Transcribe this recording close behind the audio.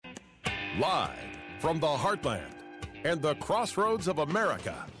Live from the heartland and the crossroads of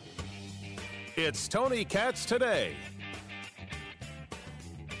America, it's Tony Katz Today.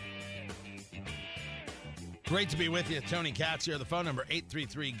 Great to be with you. Tony Katz here. The phone number,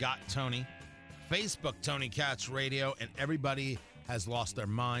 833-GOT-TONY. Facebook, Tony Katz Radio, and everybody has lost their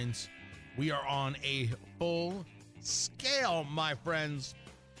minds. We are on a full scale, my friends.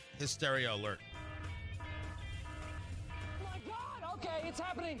 Hysteria alert. Oh my God! Okay, it's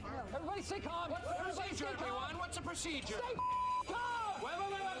happening. Everybody stay calm. What's the procedure, everyone? What's the procedure? Stay calm! Wait.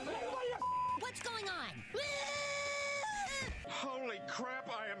 What's going on? Holy crap,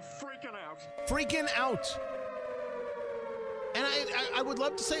 I am freaking out. Freaking out. And I would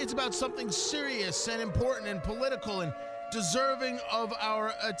love to say it's about something serious and important and political and deserving of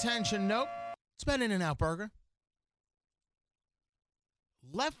our attention. Nope. It's about In-N-Out Burger.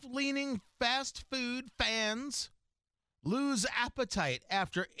 Left-leaning fast food fans lose appetite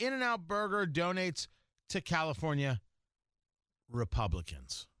after In-N-Out Burger donates to California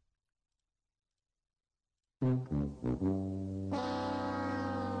Republicans.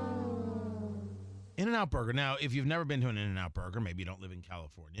 In-N-Out Burger. Now, if you've never been to an In-N-Out Burger, maybe you don't live in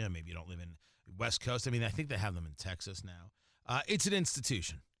California, maybe you don't live in West Coast. I mean, I think they have them in Texas now. It's an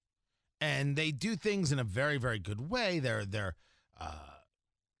institution, and they do things in a very, very good way. They're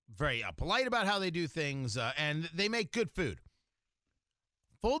very polite about how they do things, and they make good food.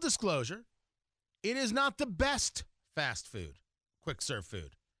 Full disclosure, it is not the best fast food, quick serve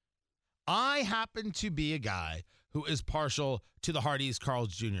food. I happen to be a guy who is partial to the Hardee's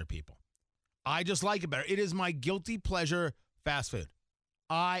Carl's Jr. people. I just like it better. It is my guilty pleasure fast food.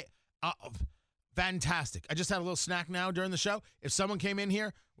 Fantastic. I just had a little snack now during the show. If someone came in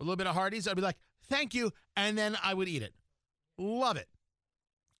here with a little bit of Hardee's, I'd be like, thank you, and then I would eat it. Love it.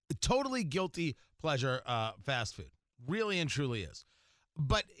 Totally guilty pleasure fast food. Really and truly is.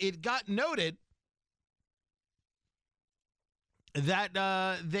 But it got noted that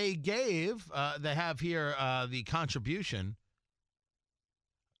they have here the contribution.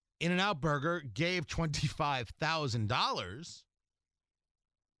 In-N-Out Burger gave $25,000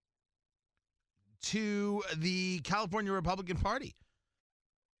 to the California Republican Party.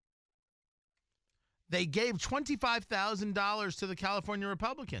 They gave $25,000 to the California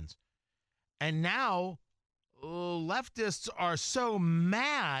Republicans. And now leftists are so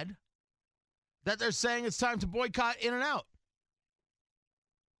mad that they're saying it's time to boycott In-N-Out.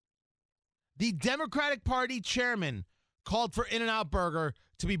 The Democratic Party chairman called for In-N-Out Burger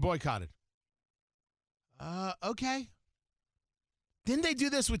to be boycotted. Okay. Didn't they do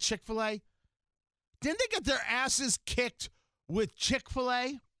this with Chick-fil-A? Didn't they get their asses kicked with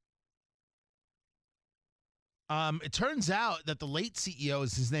Chick-fil-A? It turns out that the late CEO,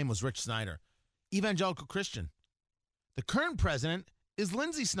 his name was Rich Snyder, evangelical Christian. The current president is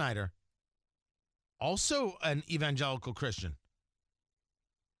Lindsay Snyder, also an evangelical Christian.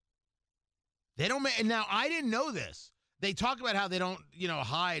 They don't make, now I didn't know this. They talk about how they don't,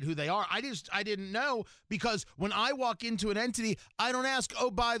 hide who they are. I didn't know, because when I walk into an entity, I don't ask, oh,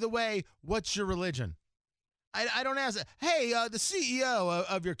 by the way, what's your religion? I don't ask, hey, the CEO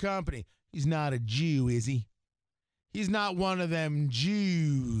of your company, he's not a Jew, is he? He's not one of them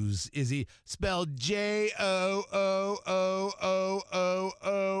Jews, is he? Spelled Joooooos.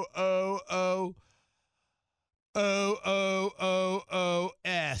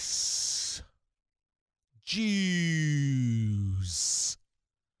 Jews.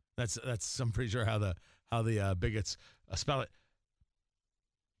 That's I'm pretty sure how the bigots spell it.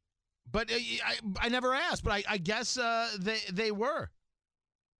 But I never asked, but I guess they were.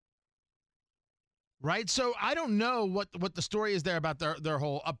 Right? So I don't know what the story is there about their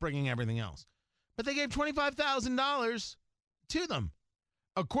whole upbringing and everything else. But they gave $25,000 to them.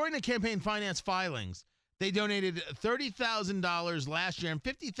 According to campaign finance filings, they donated $30,000 last year and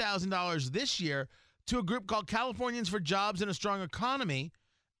 $50,000 this year to a group called Californians for Jobs and a Strong Economy.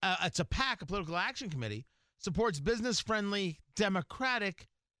 It's a PAC, a political action committee, supports business-friendly Democratic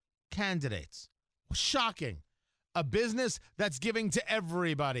candidates. Shocking. A business that's giving to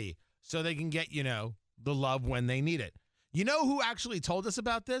everybody so they can get, the love when they need it. You know who actually told us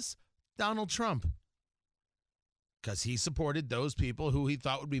about this? Donald Trump. Because he supported those people who he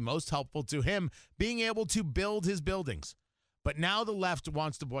thought would be most helpful to him being able to build his buildings. But now the left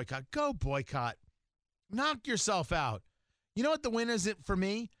wants to boycott. Go boycott. Knock yourself out. You know what the win is for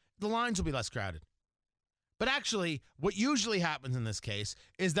me? The lines will be less crowded. But actually, what usually happens in this case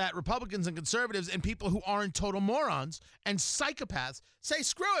is that Republicans and conservatives and people who aren't total morons and psychopaths say,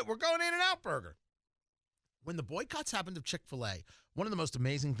 screw it, we're going In-N-Out Burger. When the boycotts happened of Chick-fil-A, one of the most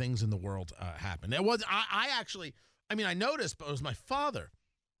amazing things in the world happened. It was, I noticed, but it was my father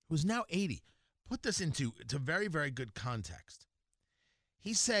who's now 80, put this into very, very good context.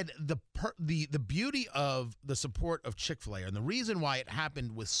 He said the beauty of the support of Chick-fil-A and the reason why it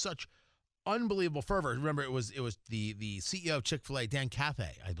happened with such unbelievable fervor. Remember, it was the CEO of Chick-fil-A, Dan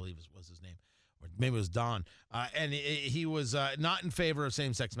Cathay, I believe was his name, or maybe it was Don, and he was not in favor of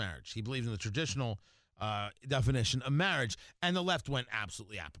same-sex marriage. He believed in the traditional definition of marriage, and the left went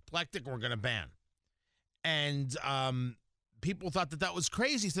absolutely apoplectic. We're going to ban, and people thought that was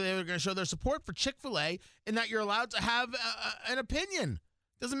crazy, so they were going to show their support for Chick-fil-A in that you're allowed to have an opinion.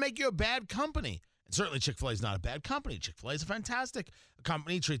 Doesn't make you a bad company. And certainly Chick-fil-A is not a bad company. Chick-fil-A is a fantastic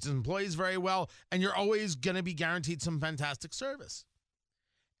company, treats its employees very well, and you're always going to be guaranteed some fantastic service.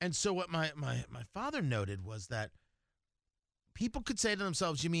 And so what my father noted was that people could say to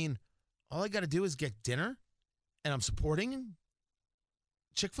themselves, you mean all I got to do is get dinner and I'm supporting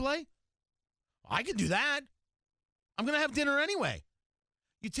Chick-fil-A? I can do that. I'm going to have dinner anyway.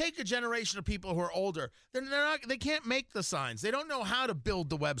 You take a generation of people who are older, they can't make the signs. They don't know how to build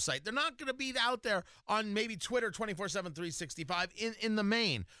the website. They're not going to be out there on maybe Twitter 24/7, 365 in the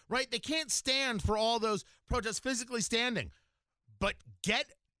main, right? They can't stand for all those protests physically standing. But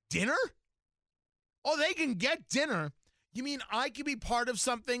get dinner? Oh, they can get dinner. You mean I can be part of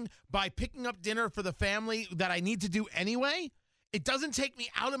something by picking up dinner for the family that I need to do anyway? It doesn't take me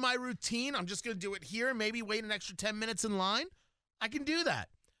out of my routine. I'm just going to do it here, maybe wait an extra 10 minutes in line. I can do that.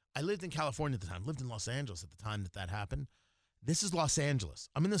 I lived in California at the time, lived in Los Angeles at the time that happened. This is Los Angeles.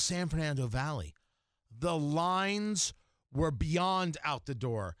 I'm in the San Fernando Valley. The lines were beyond out the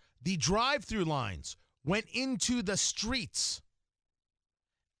door. The drive-through lines went into the streets.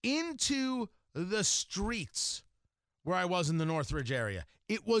 Into the streets where I was in the Northridge area.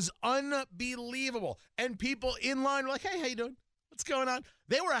 It was unbelievable. And people in line were like, hey, how you doing? What's going on?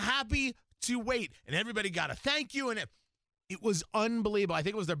 They were happy to wait. And everybody got a thank you. And it was unbelievable. I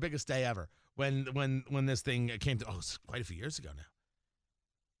think it was their biggest day ever when this thing came to, it's quite a few years ago now.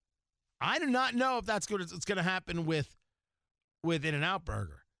 I do not know if it's going to happen with In-N-Out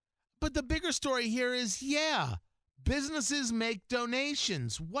Burger. But the bigger story here is, businesses make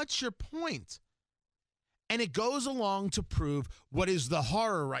donations. What's your point? And it goes along to prove what is the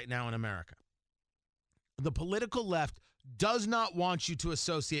horror right now in America. The political left does not want you to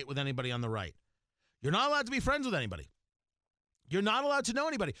associate with anybody on the right. You're not allowed to be friends with anybody. You're not allowed to know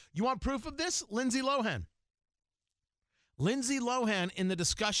anybody. You want proof of this? Lindsay Lohan. Lindsay Lohan in the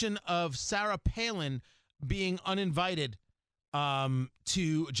discussion of Sarah Palin being uninvited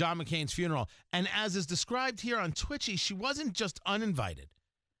to John McCain's funeral. And as is described here on Twitchy, she wasn't just uninvited.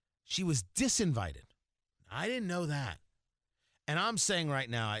 She was disinvited. I didn't know that. And I'm saying right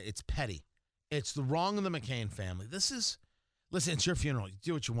now, it's petty. It's the wrong of the McCain family. Listen, it's your funeral. You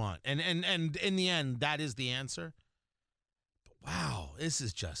do what you want. And in the end, that is the answer. Wow, this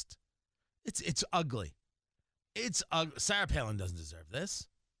is just, it's ugly. It's ugly. Sarah Palin doesn't deserve this.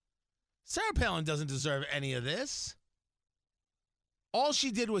 Sarah Palin doesn't deserve any of this. All she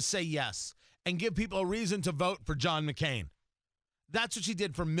did was say yes and give people a reason to vote for John McCain. That's what she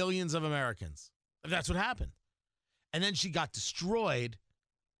did for millions of Americans. That's what happened. And then she got destroyed,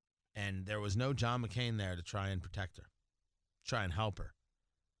 and there was no John McCain there to try and protect her, try and help her.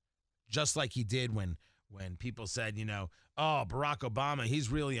 Just like he did when people said, Barack Obama,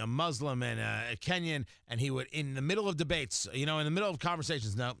 he's really a Muslim and a Kenyan, and he would, in the middle of debates, in the middle of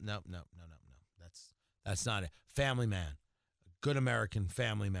conversations, no. That's not it. Family man, a good American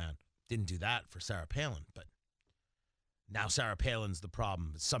family man. Didn't do that for Sarah Palin, but now Sarah Palin's the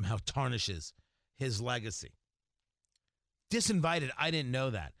problem. It somehow tarnishes his legacy. Disinvited, I didn't know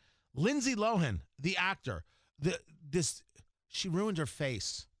that. Lindsay Lohan, the actor, she ruined her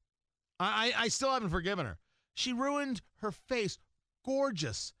face. I still haven't forgiven her. She ruined her face.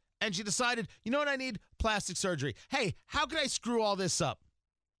 Gorgeous. And she decided, you know what I need? Plastic surgery. Hey, how can I screw all this up?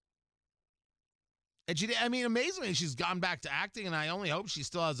 And she did, amazingly, she's gone back to acting, and I only hope she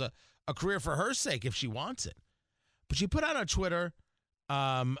still has a career for her sake if she wants it. But she put out on Twitter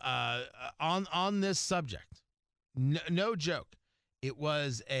on this subject. No joke. It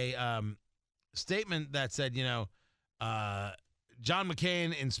was a statement that said, John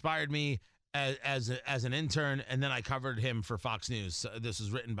McCain inspired me as an intern, and then I covered him for Fox News. So this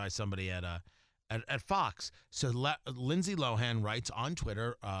was written by somebody at Fox. So Lindsay Lohan writes on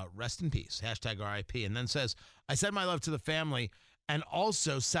Twitter, rest in peace, #RIP, and then says, I send my love to the family and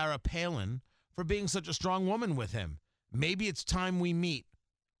also Sarah Palin for being such a strong woman with him. Maybe it's time we meet.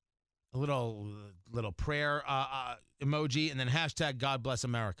 A little prayer emoji, and then #God bless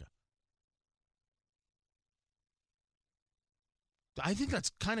America. I think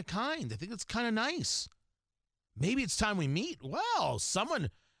that's kind of kind. I think that's kind of nice. Maybe it's time we meet. Well, someone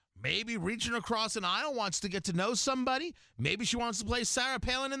Maybe reaching across an aisle wants to get to know somebody. Maybe she wants to play Sarah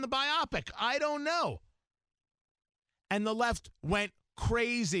Palin in the biopic. I don't know. And the left went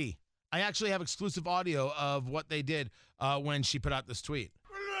crazy. I actually have exclusive audio of what they did when she put out this tweet.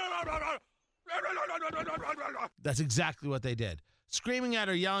 That's exactly what they did. Screaming at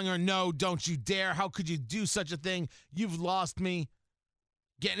her, yelling at her, "No, don't you dare. How could you do such a thing? You've lost me."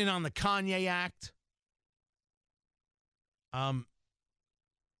 Getting in on the Kanye act.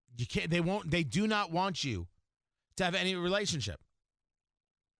 You can't, they do not want you to have any relationship.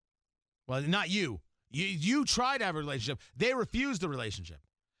 Well, not you. You try to have a relationship. They refuse the relationship.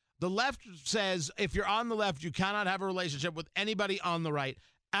 The left says if you're on the left, you cannot have a relationship with anybody on the right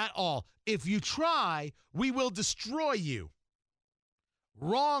at all. If you try, we will destroy you.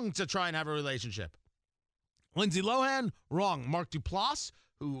 Wrong to try and have a relationship. Lindsay Lohan, wrong. Mark Duplass,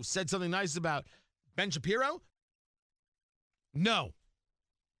 who said something nice about Ben Shapiro, no.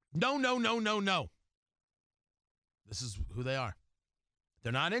 No. This is who they are.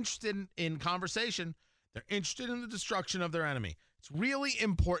 They're not interested in conversation. They're interested in the destruction of their enemy. It's really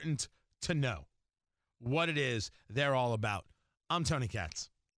important to know what it is they're all about. I'm Tony Katz.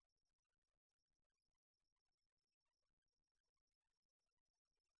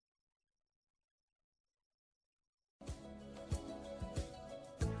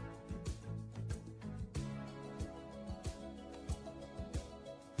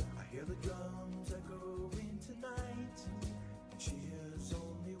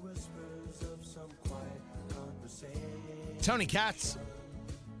 Tony Katz.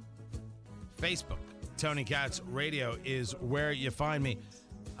 Facebook, Tony Katz Radio is where you find me.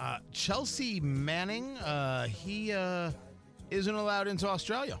 Chelsea Manning, he isn't allowed into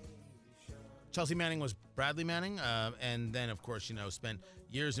Australia. Chelsea Manning was Bradley Manning, and then, of course, spent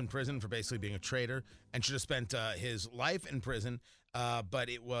years in prison for basically being a traitor and should have spent his life in prison. But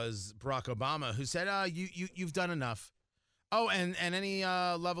it was Barack Obama who said, you've done enough. Oh, and any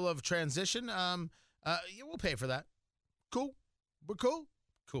level of transition, we'll pay for that. Cool. We're cool.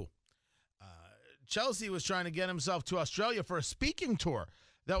 Cool. Chelsea was trying to get himself to Australia for a speaking tour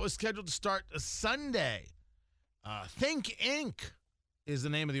that was scheduled to start Sunday. Think Inc. is the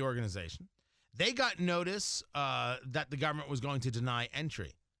name of the organization. They got notice that the government was going to deny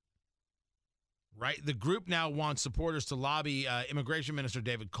entry. Right? The group now wants supporters to lobby Immigration Minister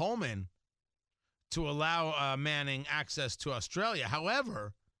David Coleman to allow Manning access to Australia.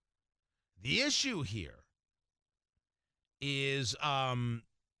 However, the issue here is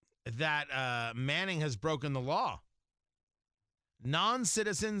that Manning has broken the law.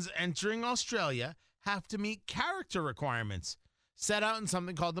 Non-citizens entering Australia have to meet character requirements set out in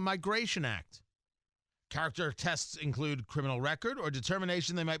something called the Migration Act. Character tests include criminal record or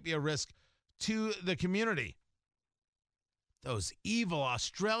determination they might be a risk to the community. Those evil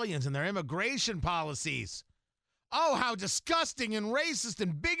Australians and their immigration policies. Oh, how disgusting and racist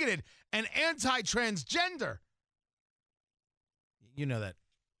and bigoted and anti-transgender. You know that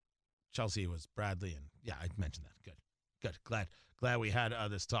Chelsea was Bradley, and yeah, I mentioned that. Good. Glad we had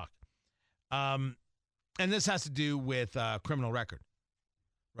this talk. And this has to do with criminal record,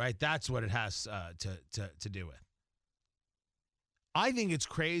 right? That's what it has to do with. I think it's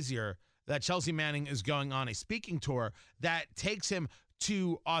crazier that Chelsea Manning is going on a speaking tour that takes him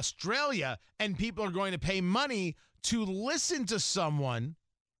to Australia, and people are going to pay money to listen to someone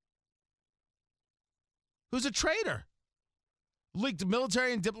who's a traitor. Leaked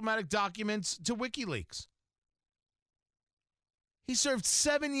military and diplomatic documents to WikiLeaks. He served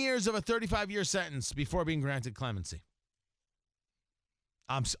 7 years of a 35-year sentence before being granted clemency.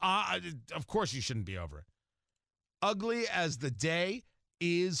 Of course you shouldn't be over it. Ugly as the day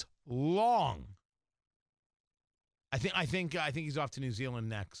is long. I think he's off to New Zealand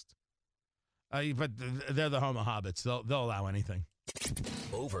next. But they're the home of hobbits. They'll allow anything.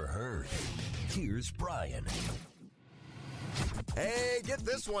 Overheard. Here's Brian. Hey, get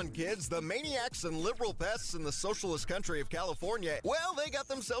this one, kids. The maniacs and liberal pests in the socialist country of California, well, they got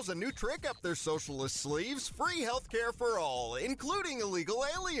themselves a new trick up their socialist sleeves. Free healthcare for all, including illegal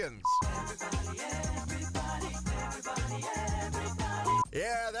aliens. Everybody.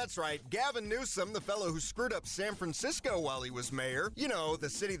 Yeah, that's right. Gavin Newsom, the fellow who screwed up San Francisco while he was mayor. You know, the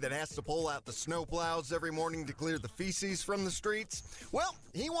city that has to pull out the snowplows every morning to clear the feces from the streets. Well,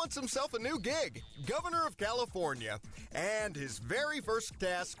 he wants himself a new gig, Governor of California. And his very first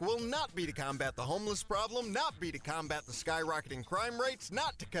task will not be to combat the homeless problem, not be to combat the skyrocketing crime rates,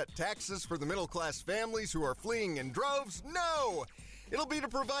 not to cut taxes for the middle-class families who are fleeing in droves. No! It'll be to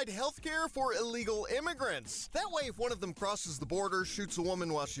provide health care for illegal immigrants. That way, if one of them crosses the border, shoots a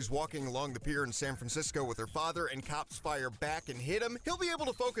woman while she's walking along the pier in San Francisco with her father, and cops fire back and hit him, he'll be able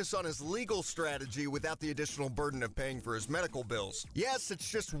to focus on his legal strategy without the additional burden of paying for his medical bills. Yes, it's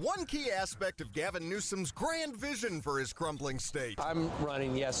just one key aspect of Gavin Newsom's grand vision for his crumbling state. I'm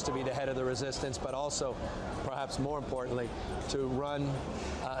running, yes, to be the head of the resistance, but also, perhaps more importantly, to run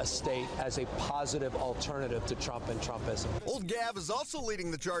a state as a positive alternative to Trump and Trumpism. Old Gav is also leading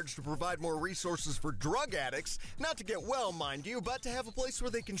the charge to provide more resources for drug addicts, not to get well, mind you, but to have a place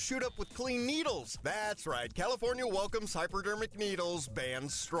where they can shoot up with clean needles. That's right, California welcomes hypodermic needles,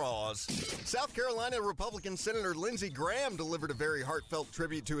 bans straws. South Carolina Republican Senator Lindsey Graham delivered a very heartfelt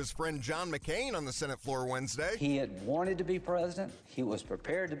tribute to his friend John McCain on the Senate floor Wednesday. He had wanted to be president, he was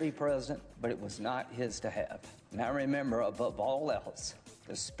prepared to be president, but it was not his to have. And I remember, above all else,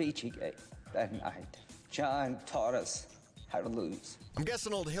 the speech he gave that night. John taught us how to lose. I'm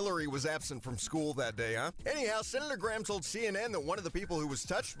guessing old Hillary was absent from school that day, huh? Anyhow, Senator Graham told CNN that one of the people who was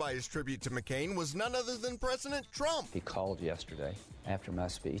touched by his tribute to McCain was none other than President Trump. He called yesterday after my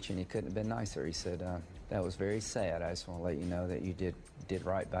speech, and he couldn't have been nicer. He said, that was very sad. I just want to let you know that you did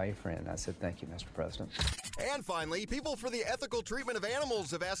right by your friend. I said, thank you, Mr. President. And finally, people for the ethical treatment of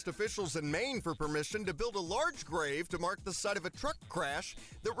animals have asked officials in Maine for permission to build a large grave to mark the site of a truck crash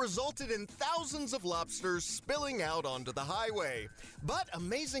that resulted in thousands of lobsters spilling out onto the highway. But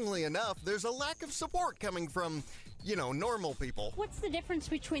amazingly enough, there's a lack of support coming from, normal people. What's the difference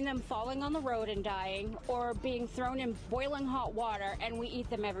between them falling on the road and dying or being thrown in boiling hot water and we eat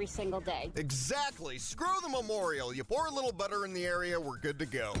them every single day? Exactly. Screw the memorial. You pour a little butter in the area, we're good to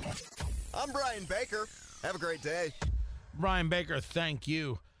go. I'm Brian Baker. Have a great day. Brian Baker, thank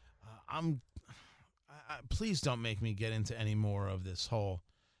you. Please don't make me get into any more of this whole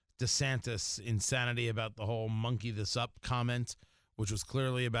DeSantis insanity about the whole monkey this up comment, which was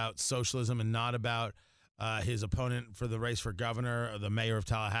clearly about socialism and not about his opponent for the race for governor, the mayor of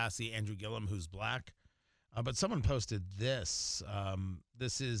Tallahassee, Andrew Gillum, who's black. But someone posted this.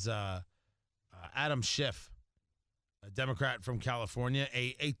 This is Adam Schiff, a Democrat from California,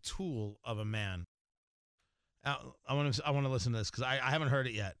 a tool of a man. I want to listen to this because I haven't heard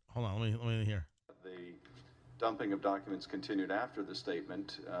it yet. Hold on, let me hear. The dumping of documents continued after the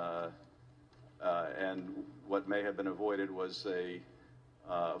statement, and what may have been avoided was a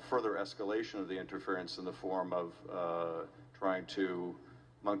further escalation of the interference in the form of trying to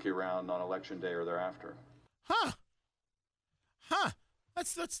monkey around on Election Day or thereafter.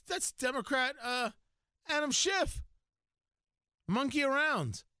 That's Democrat Adam Schiff. Monkey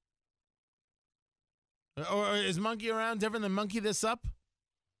around. Or is monkey around different than monkey this up?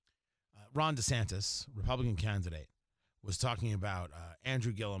 Ron DeSantis, Republican candidate, was talking about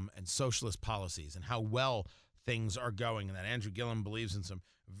Andrew Gillum and socialist policies and how well things are going, and that Andrew Gillum believes in some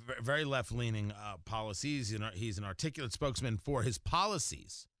very left-leaning policies. He's an articulate spokesman for his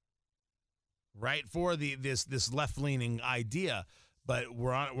policies, right? For this left-leaning idea. But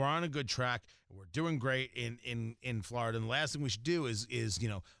we're on a good track. We're doing great in Florida. And the last thing we should do is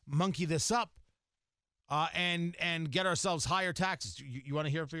monkey this up. And get ourselves higher taxes. You want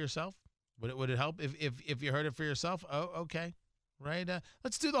to hear it for yourself? Would it help if you heard it for yourself? Oh, okay, right.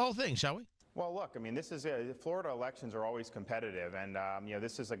 Let's do the whole thing, shall we? Well, look, I mean, this is Florida elections are always competitive, and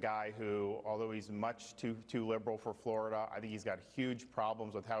this is a guy who, although he's much too liberal for Florida, I think he's got huge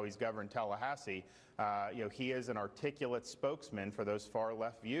problems with how he's governed Tallahassee. He is an articulate spokesman for those far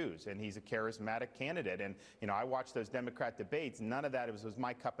left views, and he's a charismatic candidate. And I watched those Democrat debates. None of that was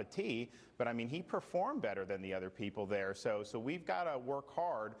my cup of tea, but I mean, he performed better than the other people there. So we've got to work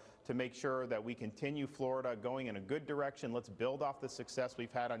hard to make sure that we continue Florida going in a good direction. Let's build off the success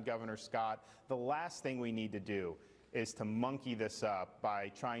we've had on Governor Scott. The last thing we need to do is to monkey this up by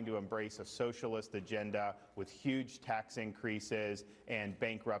trying to embrace a socialist agenda with huge tax increases and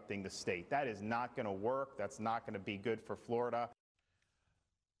bankrupting the state. That is not going to work. That's not going to be good for Florida.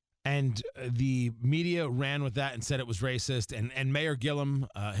 And the media ran with that and said it was racist. And Mayor Gillum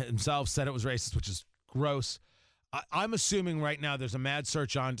himself said it was racist, which is gross. I'm assuming right now there's a mad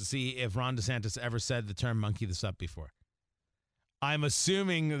search on to see if Ron DeSantis ever said the term monkey this up before. I'm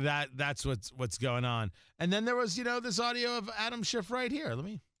assuming that's what's going on. And then there was, this audio of Adam Schiff right here.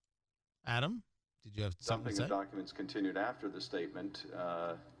 Adam, did you have something to say? Dumping of documents continued after the statement,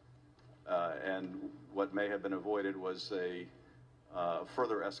 and what may have been avoided was a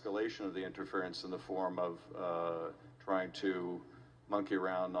further escalation of the interference in the form of trying to monkey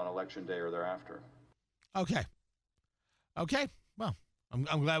around on Election Day or thereafter. Okay. Well,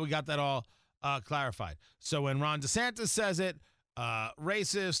 I'm glad we got that all clarified. So when Ron DeSantis says it,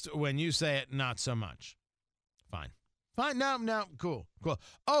 racist. When you say it, not so much. Fine. Fine. No. Cool.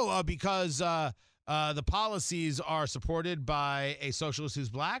 Oh, because the policies are supported by a socialist who's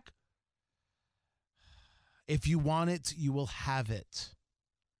black? If you want it, you will have it.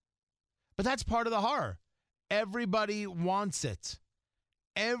 But that's part of the horror. Everybody wants it.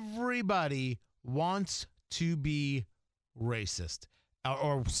 Everybody wants to be racist.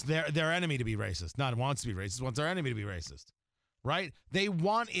 Or their enemy to be racist. Not wants to be racist, wants their enemy to be racist. Right? They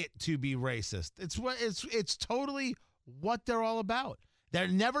want it to be racist. It's totally what they're all about. They're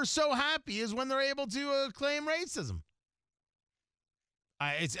never so happy as when they're able to claim racism.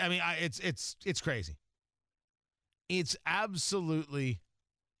 It's crazy. It's absolutely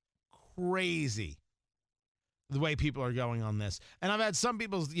crazy the way people are going on this. And I've had some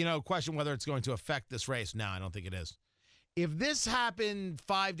people, question whether it's going to affect this race. No, I don't think it is. If this happened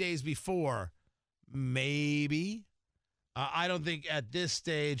 5 days before, maybe. I don't think at this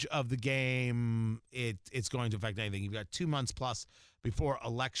stage of the game it's going to affect anything. You've got 2 months plus before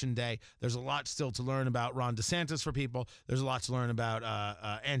Election Day. There's a lot still to learn about Ron DeSantis for people. There's a lot to learn about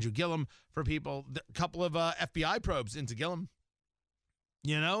Andrew Gillum for people. A couple of FBI probes into Gillum.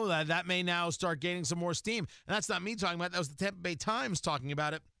 That may now start gaining some more steam. And that's not me talking about it. That was the Tampa Bay Times talking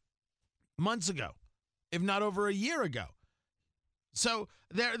about it months ago, if not over a year ago. So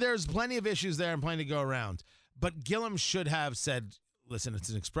there's plenty of issues there and plenty to go around. But Gillum should have said, listen, it's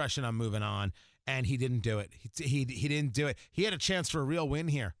an expression, I'm moving on. And he didn't do it. He didn't do it. He had a chance for a real win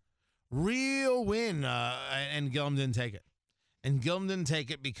here. Real win. And Gillum didn't take it. And Gillum didn't take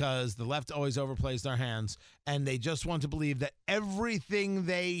it because the left always overplays their hands. And they just want to believe that everything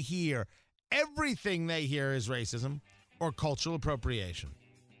they hear is racism or cultural appropriation.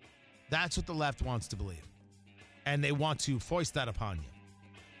 That's what the left wants to believe. And they want to foist that upon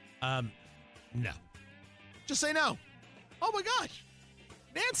you. No. Just say no. Oh my gosh.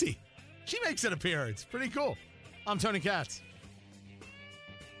 Nancy. She makes an appearance. Pretty cool. I'm Tony Katz.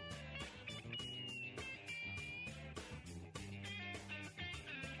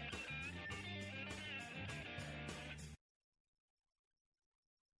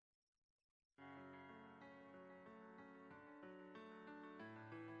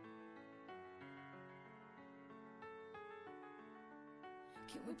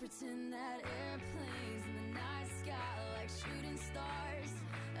 Can we pretend that airplanes in the night sky like shooting stars?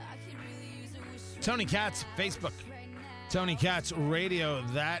 I could really use a wish. Tony Katz, Facebook. Tony Katz Radio.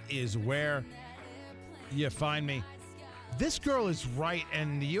 That is where you find me. This girl is right,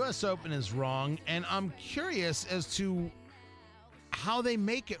 and the U.S. Open is wrong, and I'm curious as to how they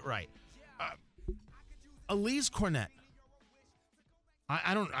make it right. Elise Cornet.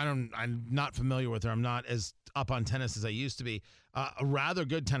 I'm not familiar with her. I'm not as up on tennis as I used to be. A rather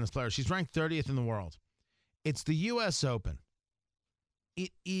good tennis player. She's ranked 30th in the world. It's the U.S. Open.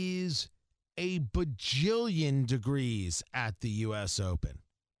 It is a bajillion degrees at the U.S. Open.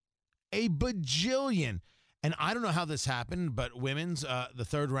 A bajillion. And I don't know how this happened, but women's, the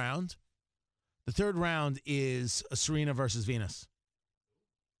third round. The third round is Serena versus Venus.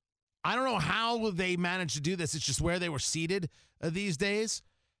 I don't know how they managed to do this. It's just where they were seated these days.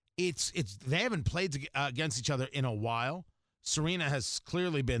 They haven't played against each other in a while. Serena has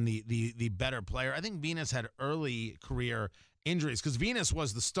clearly been the better player. I think Venus had early career injuries because Venus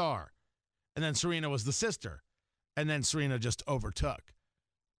was the star, and then Serena was the sister, and then Serena just overtook.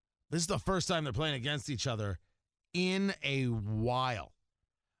 This is the first time they're playing against each other in a while,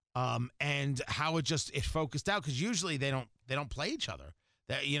 and how it focused out because usually they don't play each other.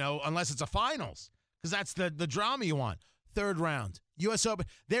 That unless it's a finals because that's the drama you want. Third round, U.S. Open.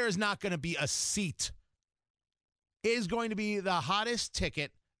 There is not going to be a seat. It is going to be the hottest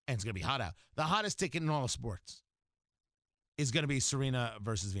ticket, and it's going to be hot out. The hottest ticket in all of sports is going to be Serena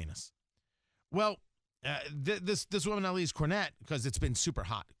versus Venus. Well, this woman, Elise Cornet, because it's been super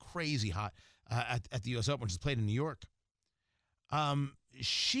hot, crazy hot at the U.S. Open, which is played in New York.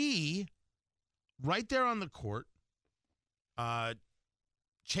 She, right there on the court,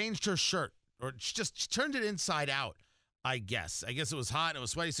 changed her shirt, or just turned it inside out, I guess. I guess it was hot and it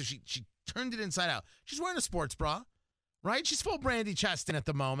was sweaty, so she turned it inside out. She's wearing a sports bra, right? She's full Brandy Chastain at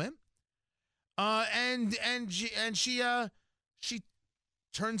the moment. And she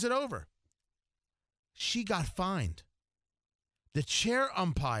turns it over. She got fined. The chair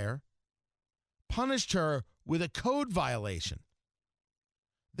umpire punished her with a code violation.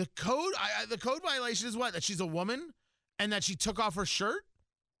 The code violation is what? That she's a woman and that she took off her shirt?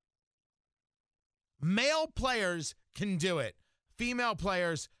 Male players can do it. Female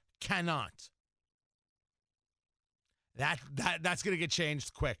players cannot. That's going to get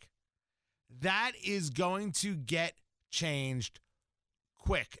changed quick. That is going to get changed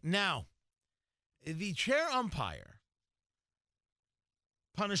quick. Now, the chair umpire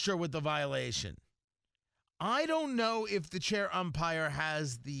punish her with the violation. I don't know if the chair umpire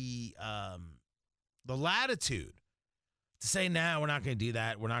has the latitude to say, nah, we're not going to do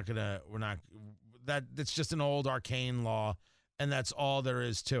that. That's just an old arcane law, and that's all there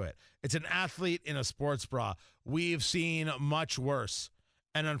is to it. It's an athlete in a sports bra. We've seen much worse.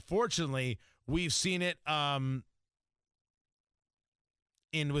 And unfortunately, we've seen it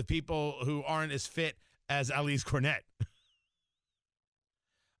with people who aren't as fit as Alice Cornett.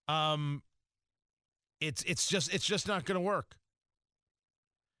 It's just not going to work.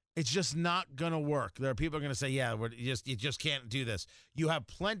 It's just not going to work. There are people going to say, yeah, you just can't do this. You have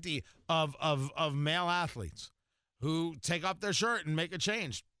plenty of male athletes who take off their shirt and make a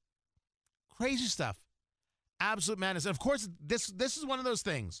change. Crazy stuff. Absolute madness. And of course, this is one of those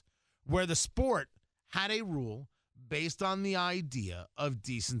things where the sport had a rule based on the idea of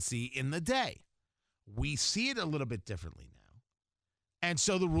decency in the day. We see it a little bit differently now. And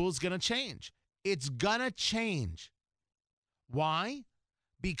so the rule is going to change. It's going to change. Why?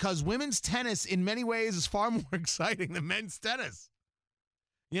 Because women's tennis in many ways is far more exciting than men's tennis.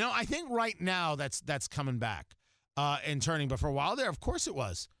 You know, I think right now that's coming back and turning. But for a while there, of course it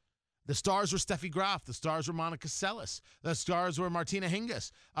was. The stars were Steffi Graf. The stars were Monica Seles. The stars were Martina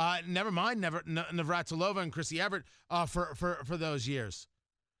Hingis. Never mind Navratilova and Chrissy Everett for those years.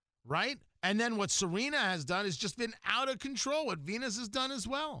 Right? And then what Serena has done has just been out of control. What Venus has done as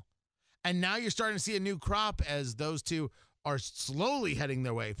well. And now you're starting to see a new crop as those two are slowly heading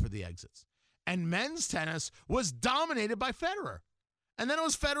their way for the exits. And men's tennis was dominated by Federer. And then it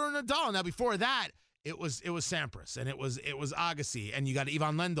was Federer and Nadal. Now before that, it was Sampras and it was Agassi, and you got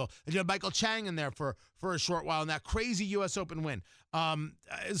Ivan Lendl, and you had Michael Chang in there for a short while in that crazy U.S. Open win.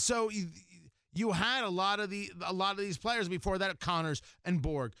 So you had a lot of these players before that, Connors and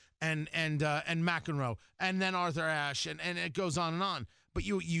Borg and McEnroe, and then Arthur Ashe, and it goes on and on. But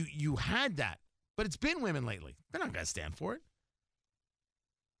you had that. But it's been women lately. They're not going to stand for it.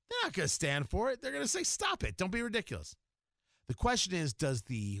 They're not going to stand for it. They're going to say, stop it. Don't be ridiculous. The question is, does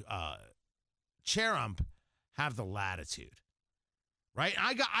the chair ump have the latitude? Right?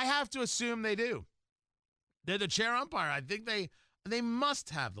 I have to assume they do. They're the chair umpire. I think they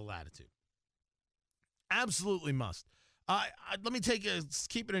must have the latitude. Absolutely must. Let me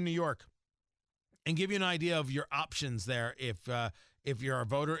keep it in New York and give you an idea of your options there if you're a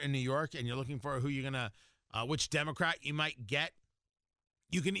voter in New York and you're looking for who you're going to, which Democrat you might get.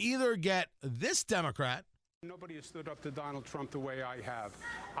 You can either get this Democrat. Nobody has stood up to Donald Trump the way I have.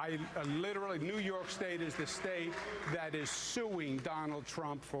 Literally, New York State is the state that is suing Donald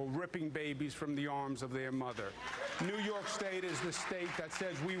Trump for ripping babies from the arms of their mother. New York State is the state that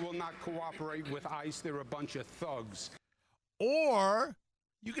says we will not cooperate with ICE. They're a bunch of thugs. Or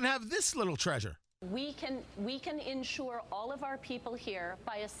you can have this little treasure. We can insure all of our people here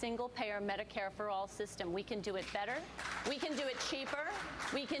by a single-payer Medicare for All system. We can do it better. We can do it cheaper.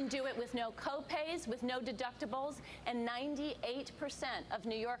 We can do it with no co-pays, with no deductibles, and 98% of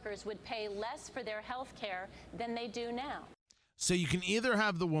New Yorkers would pay less for their health care than they do now. So you can either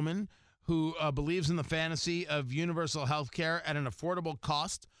have the woman who believes in the fantasy of universal health care at an affordable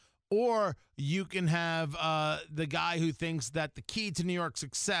cost, or you can have the guy who thinks that the key to New York's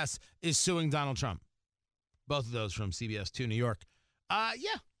success is suing Donald Trump. Both of those from CBS 2 New York.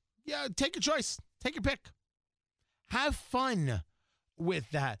 Yeah, take your choice. Take your pick. Have fun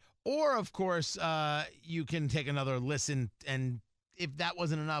with that. Or, of course, you can take another listen, and if that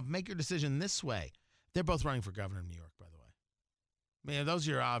wasn't enough, make your decision this way. They're both running for governor of New York, by the way. Man, those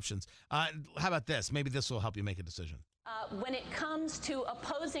are your options. How about this? Maybe this will help you make a decision. When it comes to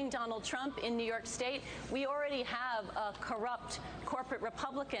opposing Donald Trump in New York State, we already have a corrupt corporate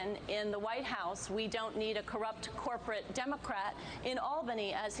Republican in the White House. We don't need a corrupt corporate Democrat in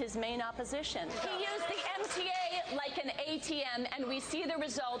Albany as his main opposition. He used the MTA like an ATM, and we see the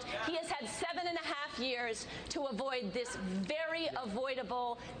result. He has had 7.5 years to avoid this very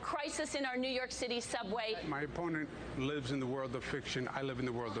avoidable crisis in our New York City subway. My opponent lives in the world of fiction. I live in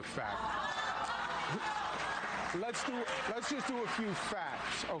the world of fact. Let's just do a few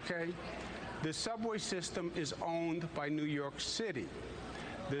facts, okay? The subway system is owned by New York City.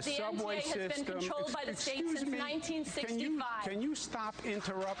 The subway MTA has been controlled by the state since 1965. Can you stop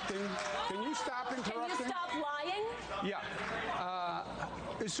interrupting? Can you stop interrupting? Can you stop lying? Yeah,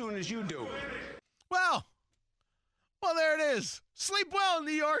 as soon as you do. Well, there it is. Sleep well,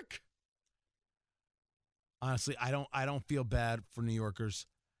 New York. Honestly, I don't feel bad for New Yorkers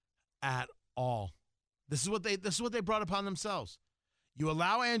at all. This is what they brought upon themselves. You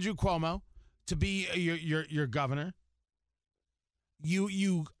allow Andrew Cuomo to be your governor.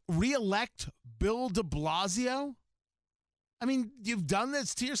 You reelect Bill de Blasio I mean, you've done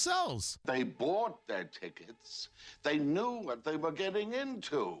this to yourselves. They bought their tickets. They knew what they were getting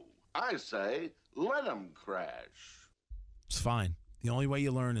into. I say, let them crash. It's fine. The only way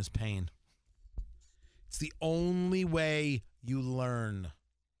you learn is pain. It's the only way you learn.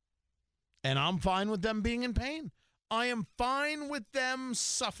 And I'm fine with them being in pain. I am fine with them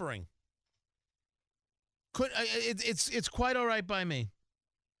suffering. It's quite all right by me.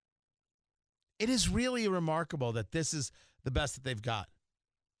 It is really remarkable that this is the best that they've got.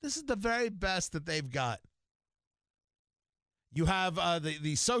 This is the very best that they've got. You have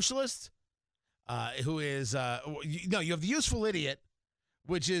the socialist, who is, you have the useful idiot,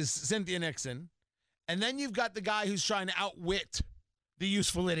 which is Cynthia Nixon. And then you've got the guy who's trying to outwit the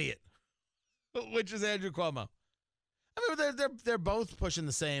useful idiot, which is Andrew Cuomo. I mean, they're both pushing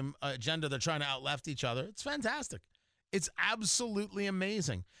the same agenda. They're trying to out-left each other. It's fantastic. It's absolutely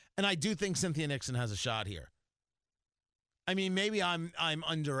amazing. And I do think Cynthia Nixon has a shot here. I mean, maybe I'm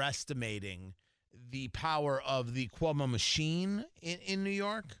underestimating the power of the Cuomo machine in New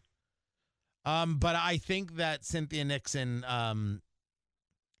York. But I think that Cynthia Nixon,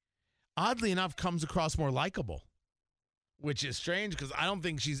 oddly enough, comes across more likable, which is strange because I don't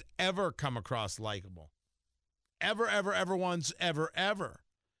think she's ever come across likable. Ever once, ever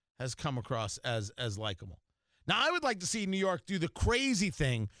has come across as likable. Now, I would like to see New York do the crazy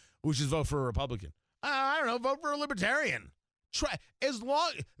thing, which is vote for a Republican. I don't know, vote for a Libertarian.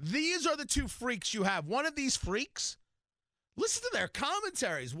 These are the two freaks you have. One of these freaks, listen to their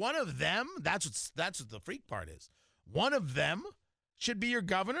commentaries. One of them, that's what the freak part is. One of them should be your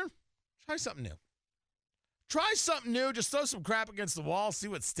governor. Try something new. Try something new. Just throw some crap against the wall, see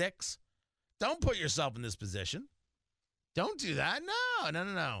what sticks. Don't put yourself in this position. Don't do that.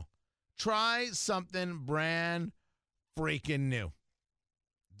 No. Try something brand freaking new.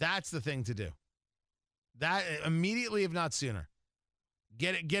 That's the thing to do. That immediately, if not sooner.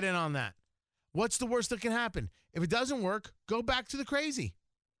 Get in on that. What's the worst that can happen? If it doesn't work, go back to the crazy.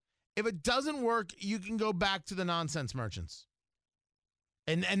 If it doesn't work, you can go back to the nonsense merchants.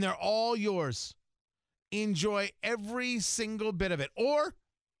 And they're all yours. Enjoy every single bit of it. Or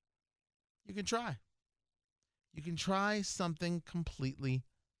you can try. You can try something completely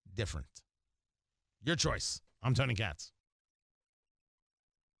different. Your choice. I'm Tony Katz.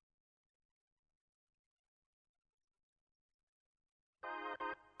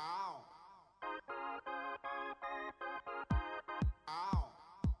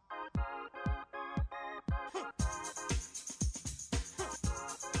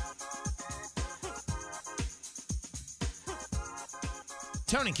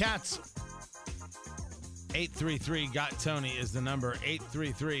 Tony Katz. 833-GOT-TONY is the number.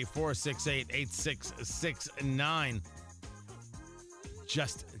 833-468-8669.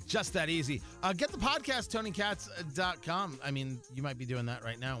 Just that easy. Get the podcast, TonyKatz.com. I mean, you might be doing that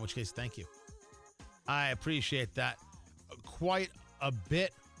right now, in which case, thank you. I appreciate that quite a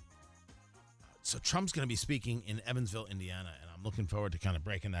bit. So Trump's going to be speaking in Evansville, Indiana, and I'm looking forward to kind of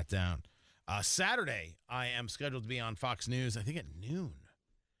breaking that down. Saturday, I am scheduled to be on Fox News, I think at noon.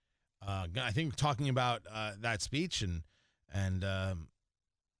 I think talking about that speech and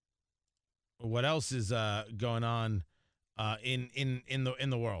what else is going on in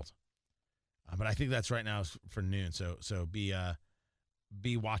the world. But I think that's right now for noon. So be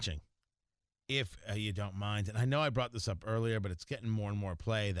watching if you don't mind. And I know I brought this up earlier, but it's getting more and more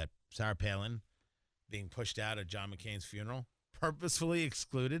play that Sarah Palin being pushed out at John McCain's funeral, purposefully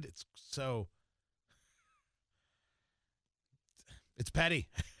excluded. It's petty.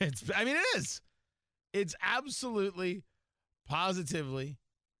 It is. It's absolutely, positively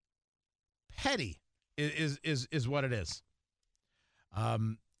petty is what it is.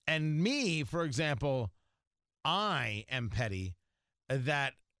 And me, for example, I am petty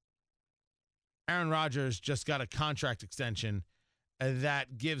that Aaron Rodgers just got a contract extension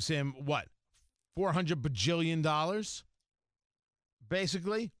that gives him, what, $400 bajillion?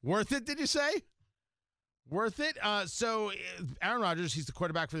 Basically. Worth it, did you say? Worth it? So Aaron Rodgers, he's the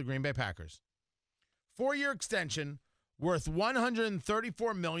quarterback for the Green Bay Packers. 4-year extension worth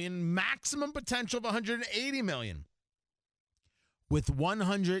 $134 million, maximum potential of $180 million. With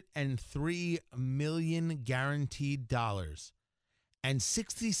 $103 million guaranteed dollars and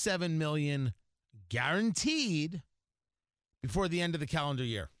 $67 million guaranteed before the end of the calendar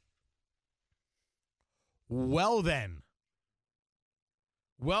year. Well, then.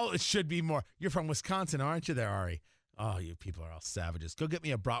 Well, it should be more. You're from Wisconsin, aren't you there, Ari? Oh, you people are all savages. Go get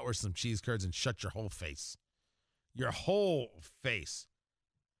me a bratwurst, some cheese curds, and shut your whole face. Your whole face.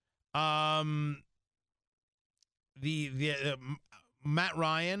 Matt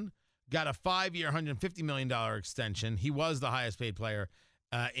Ryan got a 5-year, $150 million extension. He was the highest paid player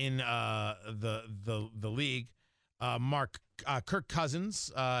in the league. Kirk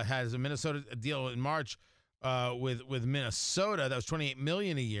Cousins has a Minnesota deal in March with Minnesota. That was $28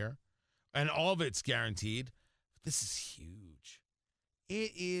 million a year, and all of it's guaranteed. This is huge.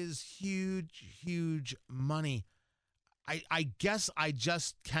 It is huge, huge money. I guess I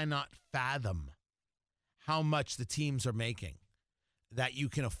just cannot fathom how much the teams are making that you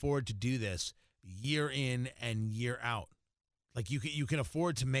can afford to do this year in and year out. Like you can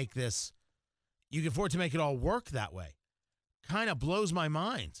afford to make this. You can afford to make it all work that way. Kind of blows my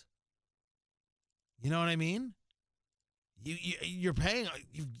mind. You know what I mean? You're paying.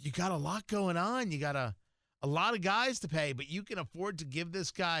 You got a lot going on. You got a lot of guys to pay, but you can afford to give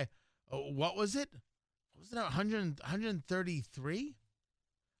this guy. What was it? What was it? 133,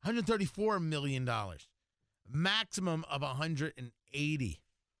 $134 million, maximum of 180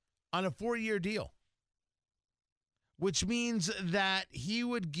 on a 4-year deal, which means that he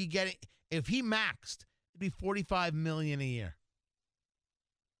would be getting, if he maxed, it'd be $45 million a year.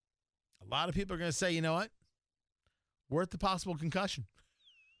 A lot of people are going to say, you know what? Worth the possible concussion.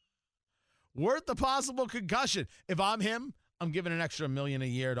 Worth the possible concussion. If I'm him, I'm giving an extra $1 million a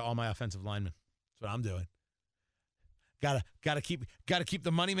year to all my offensive linemen. That's what I'm doing. Gotta keep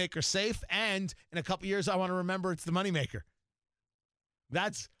the moneymaker safe, and in a couple years, I want to remember it's the moneymaker.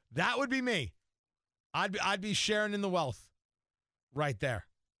 That would be me. I'd be sharing in the wealth right there.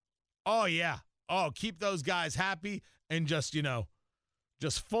 Oh yeah. Oh, keep those guys happy and just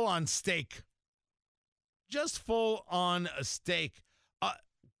full on steak. Just full on a steak.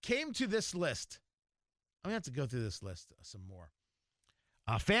 Came to this list. I'm going to have to go through this list some more.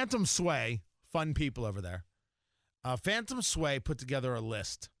 Phantom Sway, fun people over there. Phantom Sway put together a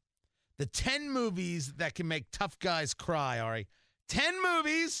list. The 10 movies that can make tough guys cry, Ari. 10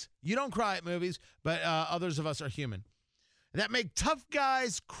 movies. You don't cry at movies, but others of us are human. That make tough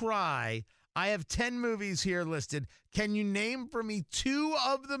guys cry. I have 10 movies here listed. Can you name for me 2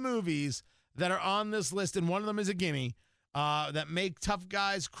 of the movies that are on this list, and one of them is a gimme, that make tough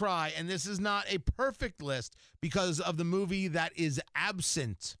guys cry? And this is not a perfect list because of the movie that is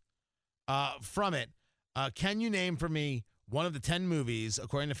absent from it. Can you name for me one of the 10 movies,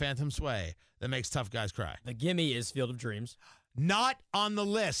 according to Phantom Sway, that makes tough guys cry? The gimme is Field of Dreams. Not on the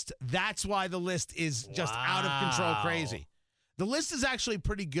list. That's why the list is just out of control crazy. The list is actually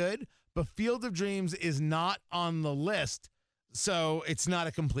pretty good, but Field of Dreams is not on the list, so it's not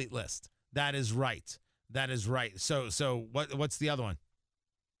a complete list. That is right. That is right. So what's the other one?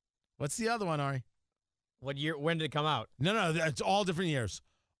 What's the other one, Ari? What year? When did it come out? No, it's all different years.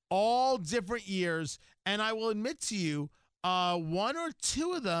 All different years, and I will admit to you, 1 or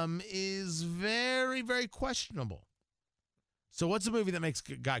 2 of them is very, very questionable. So what's a movie that makes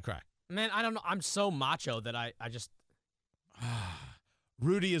a guy cry? Man, I don't know. I'm so macho that I just...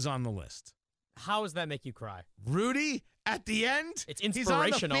 Rudy is on the list. How does that make you cry? Rudy, at the end, it's inspirational.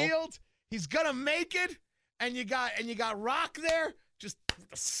 He's on the field. He's gonna make it, and you got Rock there, just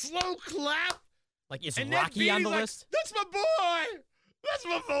a slow clap. Like, is Rocky on the list? That's my boy. That's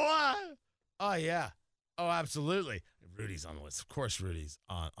my boy. Oh yeah. Oh, absolutely. Rudy's on the list. Of course, Rudy's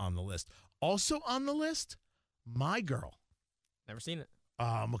on the list. Also on the list, My Girl. Never seen it.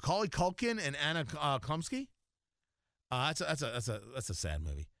 Macaulay Culkin and Anna Klumsky. That's a sad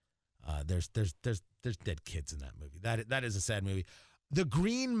movie. There's dead kids in that movie. That is a sad movie. The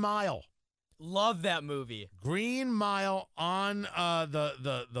Green Mile. Love that movie. Green Mile on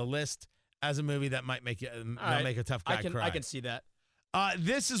the list as a movie that might make make a tough guy cry. I can see that.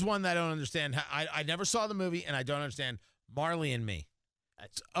 This is one that I don't understand. I never saw the movie, and I don't understand. Marley and Me.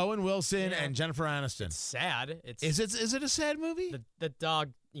 It's Owen Wilson and Jennifer Aniston. It's sad. Is it a sad movie? The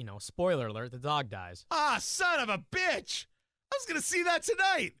dog, spoiler alert, the dog dies. Ah, son of a bitch! I was gonna see that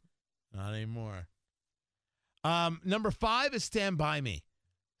tonight. Not anymore. Number 5 is Stand By Me.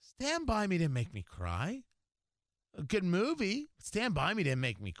 Stand By Me didn't make me cry. A good movie. Stand By Me didn't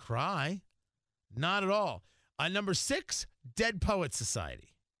make me cry. Not at all. Number 6, Dead Poets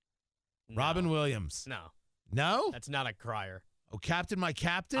Society. No. Robin Williams. No? That's not a crier. Oh, Captain, My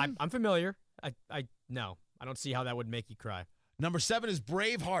Captain? I'm familiar. No. I don't see how that would make you cry. Number 7 is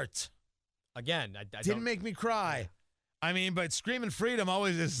Braveheart. Again, I didn't make me cry. I mean, but Screaming Freedom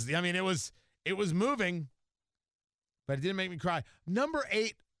always is. I mean, it was moving, but it didn't make me cry. Number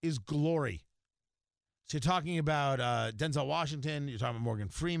 8 is Glory. So you're talking about Denzel Washington. You're talking about Morgan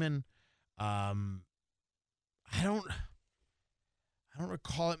Freeman. I don't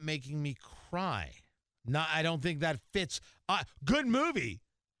recall it making me cry. No, I don't think that fits. Good movie.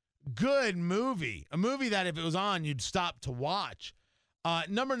 Good movie. A movie that if it was on, you'd stop to watch.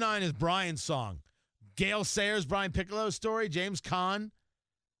 Number 9 is Brian's song. Gale Sayers, Brian Piccolo's story, James Caan.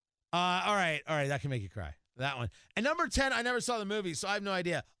 All right, that can make you cry. That one. And number 10, I never saw the movie, so I have no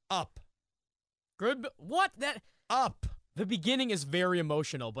idea. Up. Good. What? That Up. The beginning is very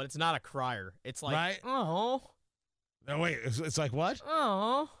emotional, but it's not a crier. It's like, right? Oh. No, wait. It's like what?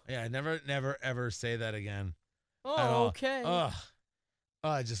 Oh. Yeah, never, ever say that again. Oh, okay. Ugh.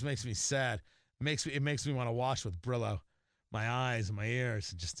 Oh, it just makes me sad. It makes me want to wash with Brillo. My eyes and my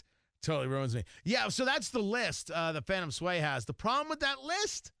ears. It just totally ruins me. Yeah, so that's the list the Phantom Sway has. The problem with that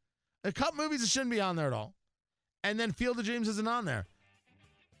list, a couple movies that shouldn't be on there at all. And then Field of Dreams isn't on there.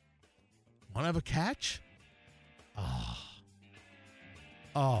 Want to have a catch?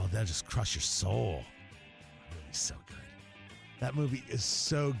 Oh, that'll just crush your soul. That movie's so good. That movie is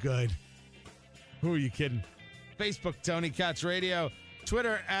so good. Who are you kidding? Facebook, Tony Katz Radio.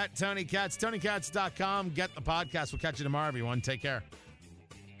 Twitter, @TonyKatz. TonyKatz.com. Get the podcast. We'll catch you tomorrow, everyone. Take care.